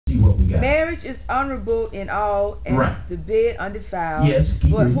what we got. Marriage is honorable in all, and right. the bed undefiled. Yes.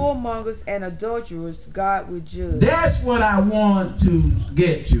 But whoremongers and adulterers God will judge. That's what I want to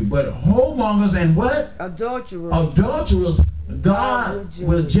get to. But whoremongers and what? Adulterers. Adulterers God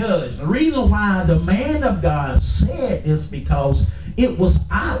will judge. The reason why the man of God said this because it was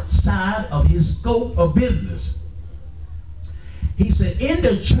outside of his scope of business. He said, in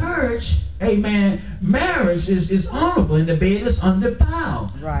the church, amen, marriage is honorable and the bed is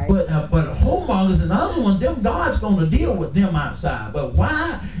undefiled. Right. But whoremongers and other ones, them God's going to deal with them outside. But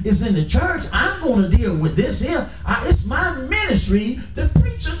why it's in the church, I'm going to deal with this here. It's my ministry to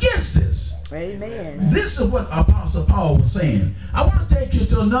preach against this. Amen. This is what Apostle Paul was saying. I want to take you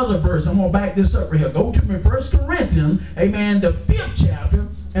to another verse. I'm going to back this up right here. Go to me, 1 Corinthians, amen, the 5th chapter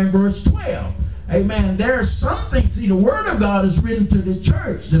and verse 12. Amen. There's some things, see, the word of God is written to the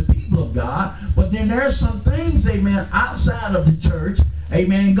church, the people of God, but then there's some things, amen, outside of the church,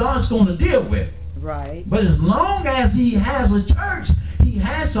 amen, God's going to deal with. Right. But as long as he has a church, he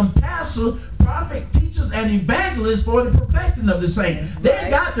has some pastors, prophet, teachers, and evangelists for the perfecting of the saints. They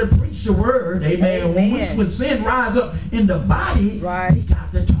got to preach the word, amen. When sin rise up in the body, he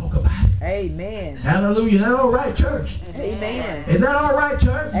got to talk about it. Amen. Hallelujah. Is that all right, church? Amen. Is that all right,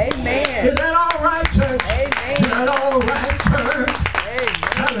 church? Amen. Is that all right, church? Amen. Is that all right, church? Amen.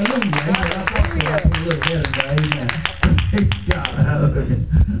 Hallelujah. Amen. I look better. Amen. Praise God. Hallelujah.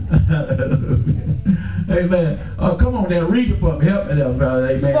 Amen. Come on now, read it for me. Help me there, brother.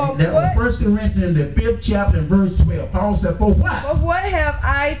 Amen. That was 1 Corinthians, the 5th chapter, and verse 12. Paul said, for what? For what have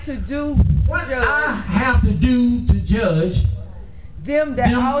I to do? What I have to do to judge them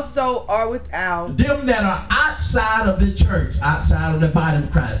that also are without. Them that are outside of the church, outside of the body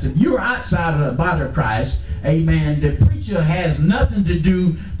of Christ. If you're outside of the body of Christ, amen, the preacher has nothing to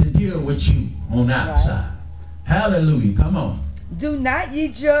do to deal with you on the outside. Hallelujah. Come on. Do not ye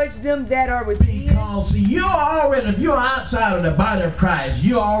judge them that are within? Because see, you're already, if you're outside of the body of Christ,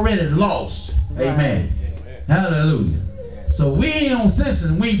 you're already lost. Amen. Hallelujah. So we ain't no sense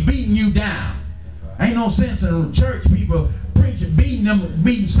in we beating you down. Ain't no sense in church people preaching,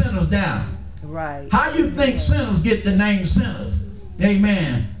 beating sinners down. Right. How you think sinners get the name sinners?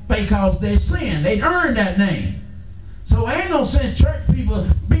 Amen. Because they sin. They earn that name. So ain't no sense church people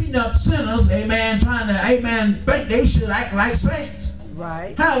beating up sinners, amen, trying to, amen, think they should act like saints.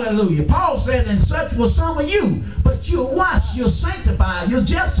 Right. Hallelujah. Paul said, and such was some of you, but you're washed, you're sanctified, you're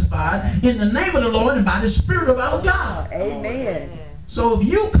justified in the name of the Lord and by the Spirit of our God. Amen. So if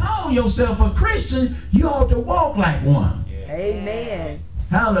you call yourself a Christian, you ought to walk like one. Amen.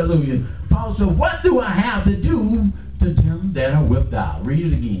 Hallelujah. Paul said, what do I have to do to them that are without? Read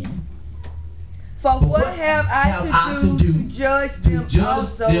it again. For what have I to do to judge them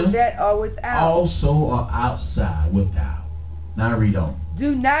also that are without? Also are outside without. Now read on.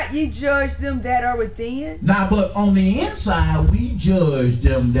 Do not ye judge them that are within? Now, but on the inside, we judge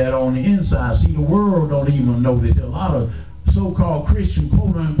them that are on the inside. See, the world don't even know this. A lot of so-called Christian,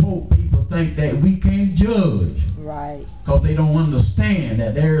 quote-unquote, people think that we can't judge. Right. Because they don't understand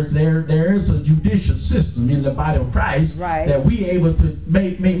that there is a judicial system in the body of Christ that we able to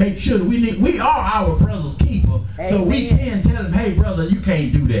make sure that we are our brother's keeper. Amen. So we can tell them, hey, brother, you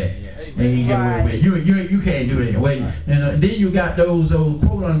can't do that. And he get away with it. You can't do that. Wait. And then you got those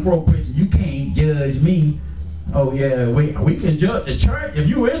quote-unquote Christians. You can't judge me. Oh, yeah, we can judge the church. If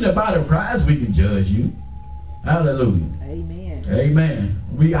you in the body of Christ, we can judge you. Hallelujah. Amen. Amen.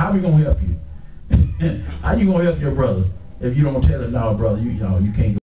 How we going to help you? How you going to help your brother if you don't tell him, no, brother, you can't go.